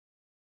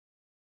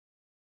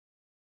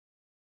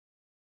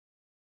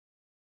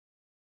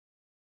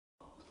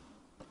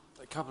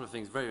couple of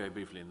things very, very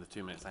briefly in the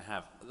 2 minutes I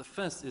have. The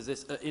first is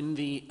this, in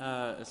the,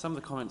 some of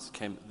the comments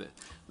came,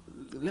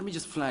 let me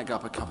just flag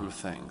up a couple of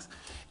things.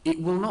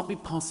 It will not be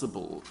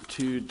possible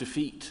to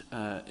defeat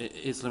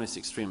Islamist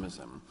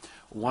extremism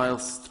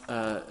whilst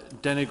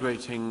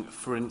denigrating,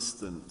 for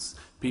instance,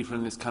 people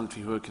in this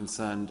country who are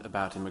concerned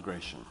about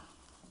immigration.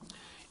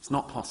 It's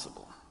not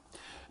possible,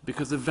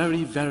 because a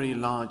very, very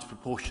large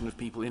proportion of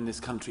people in this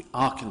country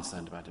are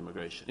concerned about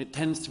immigration. It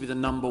tends to be the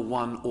number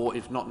one, or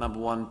if not number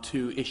one,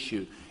 two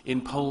issue in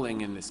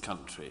polling in this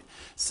country.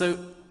 So,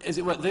 as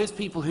it were, those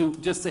people who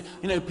just say,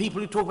 you know,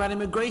 people who talk about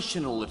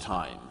immigration all the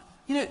time,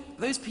 you know,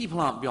 those people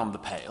aren't beyond the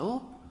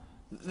pale.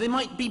 They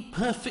might be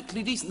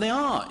perfectly decent. They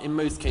are, in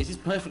most cases,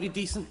 perfectly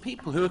decent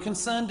people who are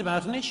concerned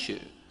about an issue.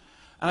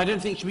 And I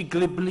don't think it should be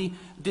glibly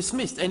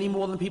dismissed any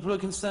more than people who are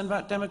concerned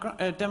about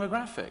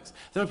demographics.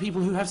 There are people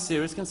who have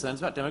serious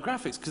concerns about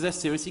demographics because they're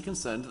seriously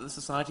concerned that the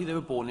society they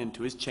were born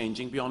into is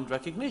changing beyond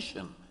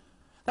recognition.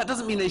 That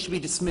doesn't mean they should be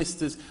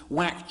dismissed as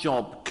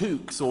whack-job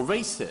kooks or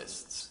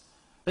racists.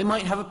 They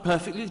might have a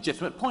perfectly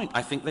legitimate point.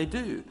 I think they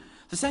do.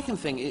 The second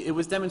thing, it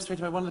was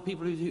demonstrated by one of the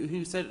people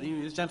who said,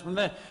 this gentleman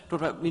there,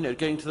 talked about, you know,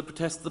 going to the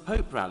protest of the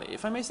Pope rally.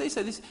 If I may say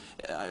so, this,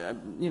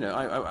 you know,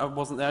 I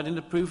wasn't there, I didn't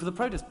approve of the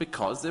protest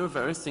because there were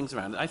various things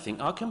around that I think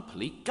are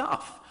complete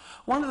guff.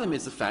 One of them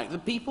is the fact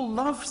that people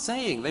love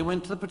saying they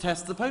went to the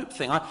protest of the Pope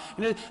thing.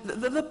 You know,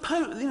 the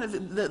Pope, you know,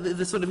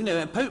 the sort of, you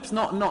know, Pope's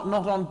not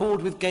on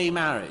board with gay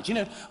marriage. You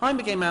know, I'm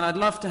a gay man, I'd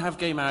love to have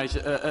gay marriage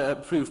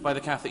approved by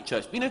the Catholic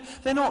Church. But, you know,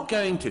 they're not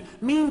going to.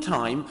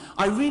 Meantime,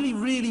 I really,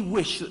 really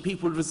wish that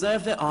people would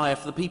reserve their ire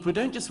for the people who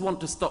don't just want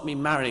to stop me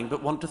marrying,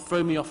 but want to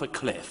throw me off a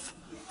cliff.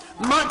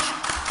 Much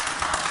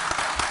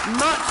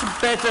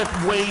better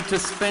way to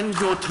spend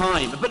your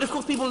time. But of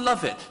course people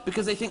love it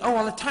because they think, oh,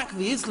 I'll attack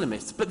the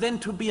Islamists, but then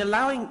to be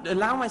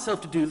allow myself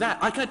to do that,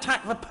 I can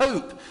attack the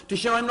Pope to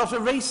show I'm not a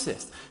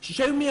racist.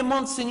 Show me a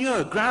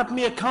Monsignor, grab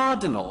me a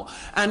Cardinal,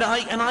 and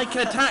I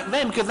can attack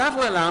them because that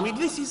will allow me.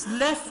 This is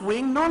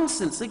left-wing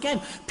nonsense. Again,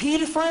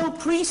 paedophile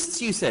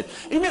priests, you said.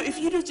 You know, if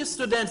you'd have just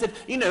stood there and said,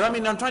 you know, I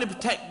mean, I'm trying to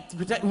protect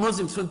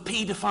Muslims from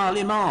paedophile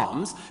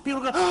imams, people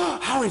would go, oh,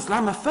 how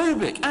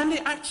Islamophobic. And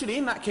actually,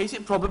 in that case,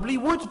 it probably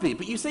would be.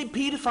 But you say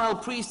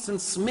paedophile priests and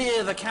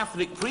smear the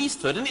Catholic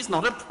priesthood, and it's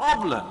not a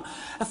problem.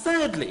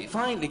 Thirdly,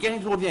 finally, getting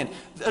toward the end,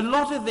 a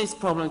lot of this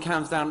problem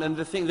comes down, and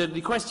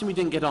the question we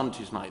didn't get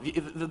onto tonight,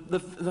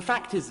 the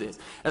fact is this: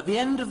 at the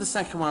end of the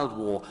Second World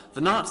War,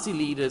 the Nazi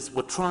leaders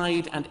were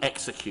tried and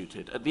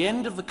executed. At the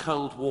end of the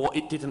Cold War,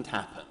 it didn't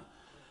happen.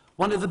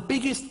 One of the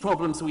biggest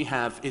problems we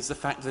have is the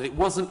fact that it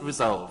wasn't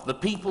resolved. The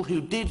people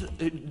who did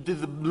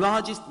the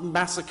largest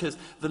massacres,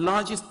 the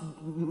largest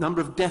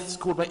number of deaths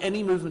caused by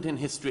any movement in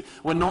history,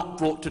 were not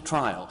brought to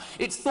trial.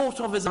 It's thought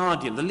of as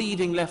Guardian, the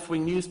leading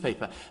left-wing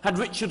newspaper, had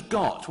Richard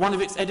Gott, one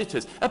of its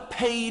editors, a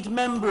paid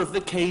member of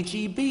the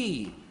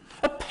KGB,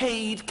 a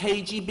paid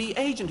KGB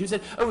agent who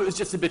said, oh, it was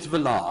just a bit of a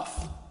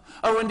laugh.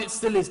 Oh, and it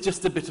still is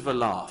just a bit of a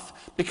laugh.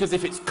 Because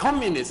if it's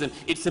communism,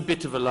 it's a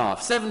bit of a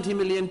laugh. 70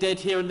 million dead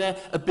here and there,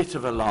 a bit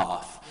of a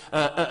laugh.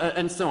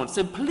 And so on.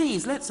 So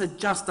please, let's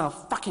adjust our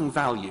fucking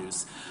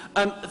values.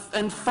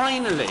 And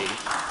finally,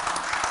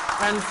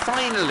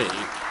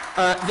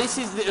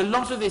 a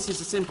lot of this is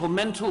a simple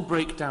mental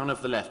breakdown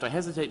of the left. I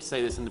hesitate to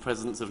say this in the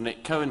presence of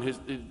Nick Cohen, who's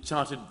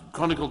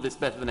chronicled this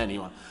better than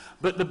anyone.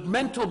 But the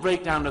mental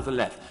breakdown of the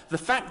left, the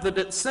fact that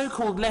at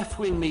so-called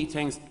left-wing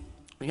meetings,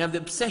 we have the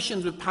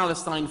obsessions with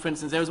Palestine, for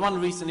instance. There was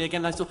one recently,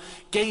 again, I saw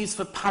Gays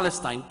for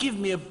Palestine. Give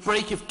me a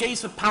break. If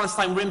Gays for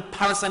Palestine were in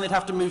Palestine, they'd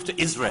have to move to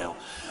Israel.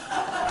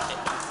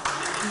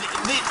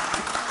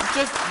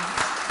 Just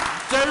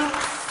don't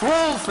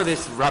fall for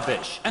this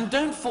rubbish. And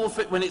don't fall for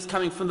it when it's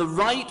coming from the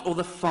right or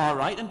the far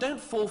right. And don't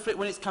fall for it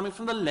when it's coming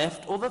from the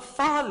left or the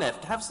far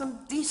left. Have some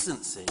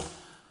decency.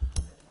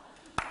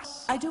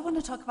 I do want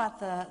to talk about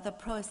the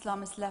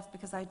Pro-Islamist Left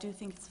because I do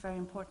think it's very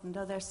important,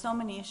 though there's so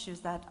many issues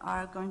that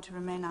are going to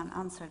remain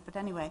unanswered. But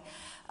anyway,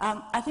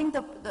 I think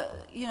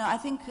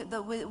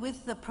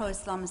with the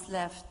Pro-Islamist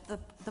Left,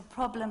 the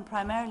problem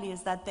primarily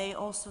is that they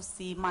also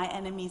see my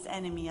enemy's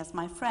enemy as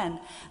my friend,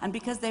 and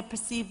because they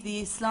perceive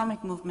the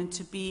Islamic movement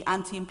to be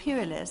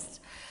anti-imperialist,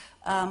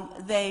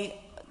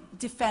 they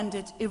defend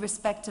it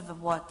irrespective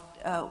of what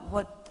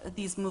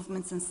these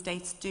movements and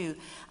states do.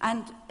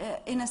 And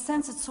in a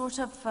sense, it's sort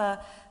of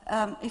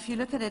if you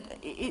look at it,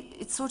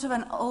 it's sort of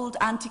an old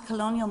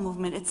anti-colonial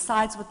movement. It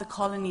sides with the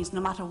colonies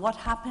no matter what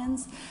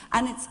happens,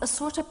 and it's a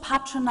sort of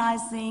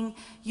patronizing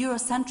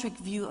Eurocentric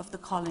view of the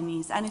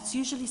colonies, and it's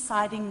usually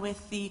siding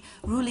with the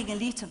ruling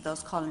elite of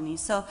those colonies.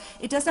 So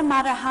it doesn't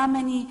matter how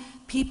many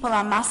people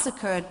are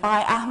massacred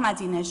by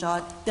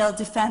Ahmadinejad, they'll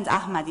defend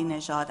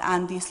Ahmadinejad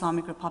and the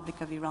Islamic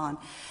Republic of Iran.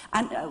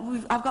 And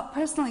I've got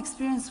personal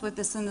experience with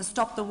this in the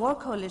Stop the War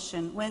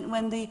Coalition.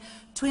 When the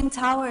Twin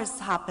Towers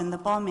happened, the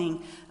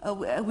bombing,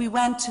 we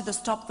went to the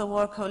Stop the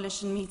War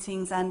Coalition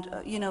meetings, and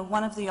you know,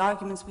 one of the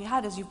arguments we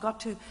had is you've got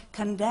to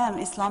condemn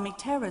Islamic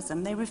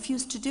terrorism. They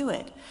refused to do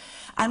it.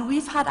 And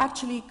we've had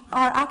actually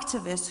our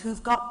activists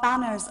who've got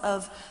banners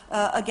of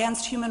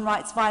against human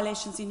rights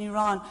violations in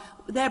Iran,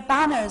 their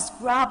banners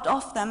grabbed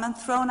off them and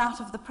thrown out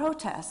of the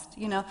protest,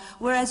 you know.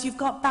 Whereas you've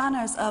got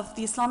banners of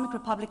the Islamic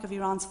Republic of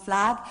Iran's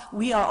flag,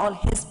 we are all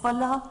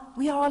Hezbollah,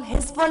 we are all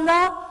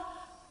Hezbollah.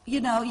 You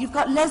know, you've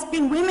got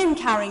lesbian women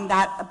carrying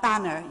that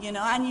banner, you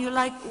know, and you're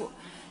like,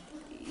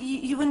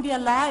 you wouldn't be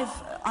alive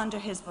under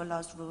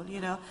Hezbollah's rule, you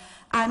know.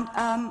 And,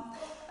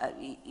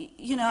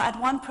 you know, at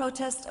one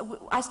protest,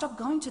 I stopped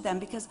going to them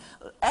because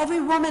every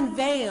woman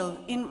veil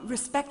in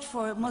respect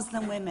for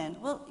Muslim women.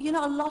 Well, you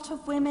know, a lot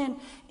of women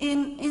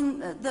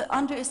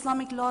under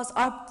Islamic laws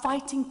are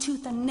fighting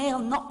tooth and nail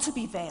not to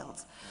be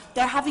veiled.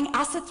 They're having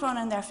acid thrown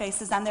in their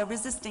faces and they're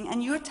resisting.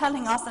 And you're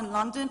telling us in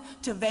London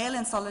to veil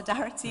in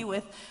solidarity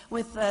with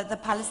the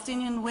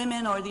Palestinian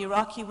women or the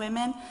Iraqi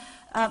women.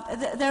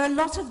 There are a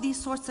lot of these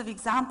sorts of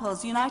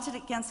examples. United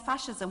Against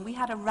Fascism, we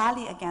had a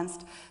rally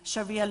against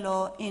Sharia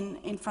law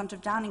in front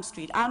of Downing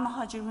Street.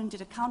 Al-Muhajirun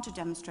did a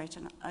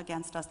counter-demonstration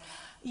against us.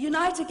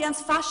 United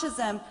Against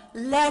Fascism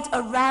led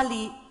a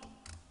rally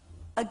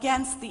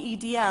against the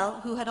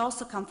EDL, who had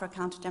also come for a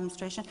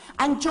counter-demonstration,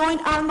 and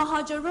joined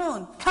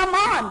Al-Muhajirun. Come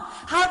on!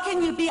 How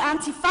can you be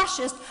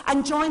anti-fascist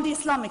and join the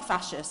Islamic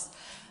fascists?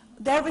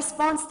 Their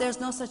response, there's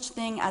no such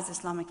thing as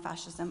Islamic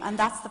fascism, and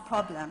that's the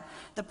problem.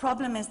 The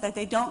problem is that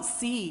they don't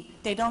see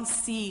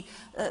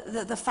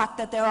the fact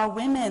that there are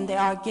women, there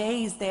are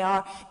gays, there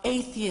are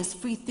atheists,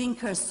 free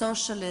thinkers,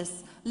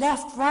 socialists,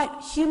 left, right,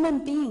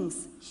 human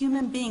beings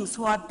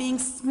who are being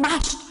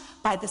smashed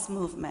by this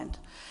movement.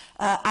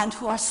 And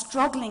who are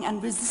struggling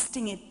and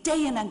resisting it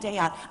day in and day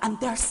out, and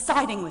they're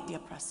siding with the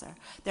oppressor.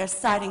 They're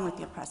siding with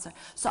the oppressor.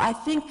 So I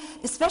think,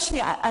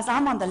 especially as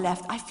I'm on the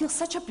left, I feel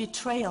such a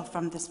betrayal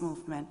from this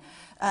movement.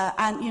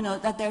 And you know,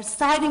 that they're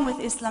siding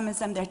with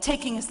Islamism, they're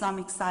taking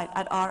Islamic side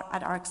at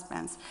our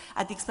expense,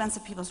 at the expense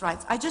of people's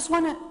rights. I just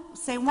want to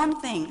say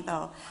one thing,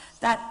 though,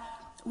 that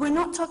we're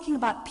not talking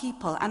about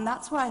people, and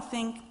that's where I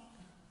think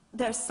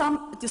there's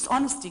some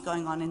dishonesty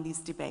going on in these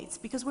debates,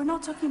 because we're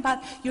not talking about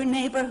your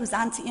neighbor who's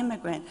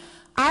anti-immigrant.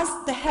 As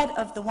the head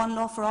of the One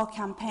Law for All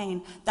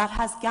campaign that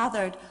has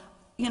gathered,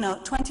 you know,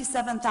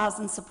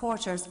 27,000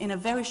 supporters in a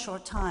very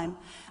short time,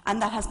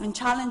 and that has been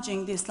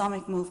challenging the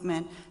Islamic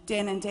movement day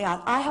in and day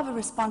out, I have a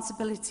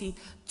responsibility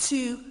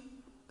to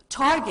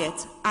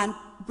target and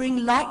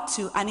bring light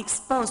to and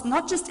expose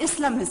not just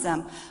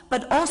Islamism,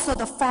 but also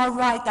the far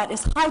right that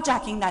is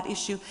hijacking that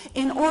issue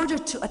in order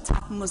to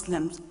attack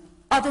Muslims,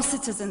 other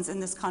citizens in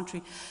this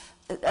country.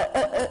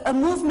 A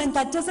movement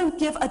that doesn't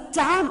give a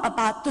damn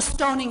about the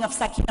stoning of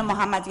Sakina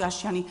Mohammadi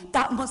Ashtiani.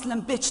 That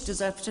Muslim bitch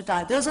deserves to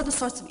die. Those are the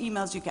sorts of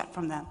emails you get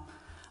from them.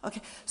 Okay,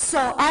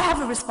 so I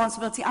have a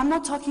responsibility. I'm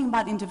not talking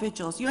about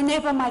individuals. Your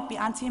neighbor might be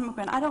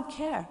anti-immigrant. I don't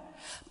care.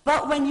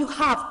 But when you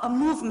have a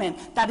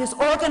movement that is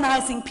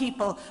organizing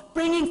people,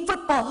 bringing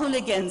football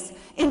hooligans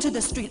into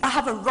the street, I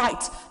have a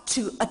right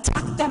to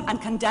attack them and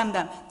condemn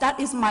them. That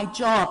is my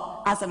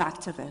job as an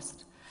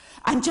activist.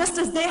 And just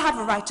as they have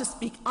a right to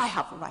speak, I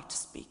have a right to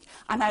speak.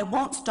 And I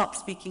won't stop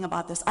speaking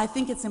about this. I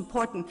think it's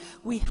important.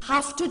 We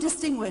have to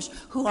distinguish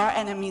who our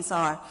enemies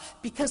are,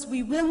 because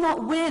we will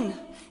not win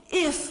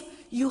if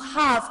you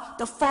have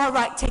the far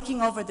right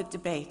taking over the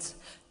debate.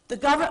 The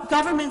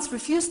governments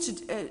refuse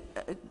to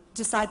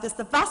decide this.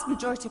 The vast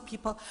majority of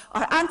people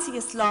are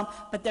anti-Islam,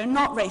 but they're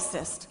not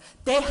racist.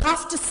 They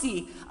have to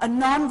see a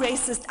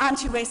non-racist,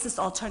 anti-racist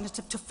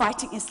alternative to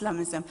fighting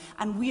Islamism,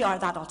 and we are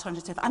that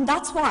alternative. And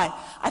that's why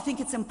I think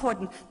it's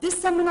important.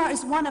 This seminar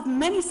is one of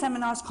many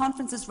seminars,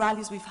 conferences,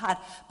 rallies we've had,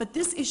 but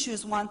this issue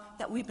is one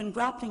that we've been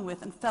grappling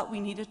with and felt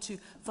we needed to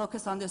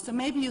focus on this. So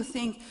maybe you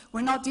think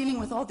we're not dealing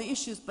with all the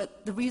issues,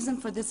 but the reason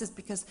for this is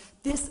because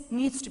this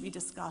needs to be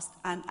discussed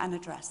and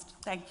addressed.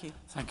 Thank you.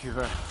 Thank you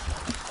very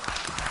much.